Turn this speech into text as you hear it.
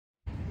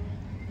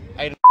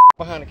Hey, the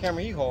behind the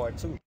camera, he hard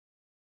too.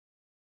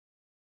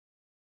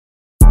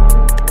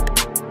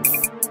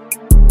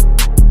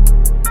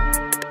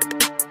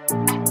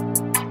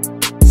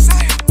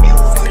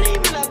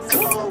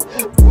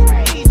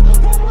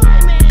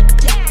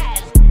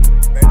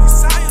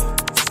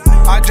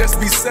 I just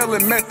be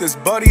selling meth, this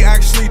buddy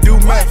actually do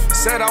meth.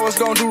 Said I was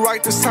gonna do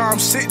right this time,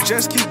 shit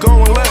just keep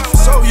going left.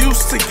 So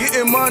used to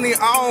getting money,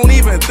 I don't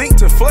even think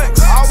to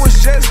flex. I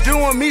was just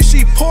doing me,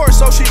 she poor,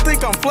 so she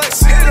think I'm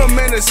flex. Hit him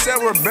in the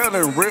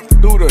cerebellum, rip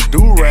through the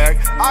do-rag.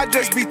 I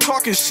just be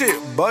talking shit,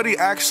 buddy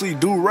actually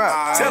do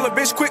rap. Tell a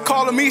bitch quit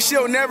calling me,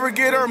 she'll never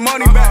get her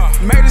money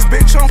back. Made this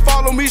bitch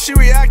unfollow me, she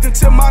reacting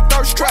to my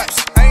thirst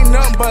traps. Ain't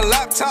nothing but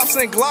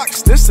laptops and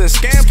Glocks, this a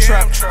scam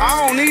trap.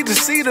 I don't need to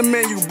see the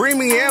menu, bring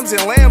me yams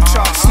and lamb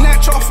chops.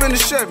 Snatch off in the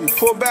Chevy,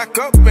 pull back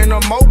up in a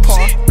Mopar.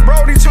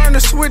 Brody turn the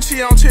switch,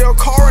 he onto your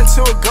car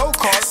into a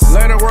go-kart.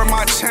 Let her wear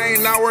my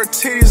chain, now her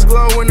titties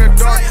glow in the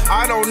dark.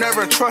 I don't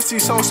never trust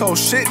these so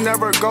shit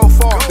never go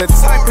far. The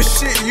type of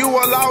shit you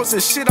allow is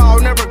the shit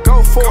I'll never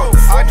go for.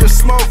 I just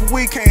smoke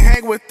weed, can't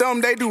hang with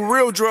them, they do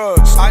real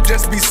drugs. I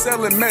just be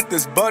selling meth,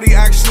 this buddy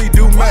actually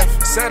do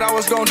meth. Said I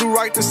was gonna do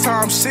right this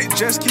time, shit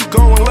just keep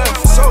going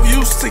left. So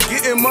used to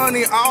getting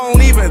money, I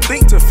don't even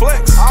think to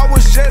flex. I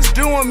was just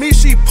doing me,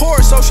 she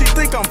poor, so she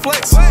think I'm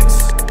flex.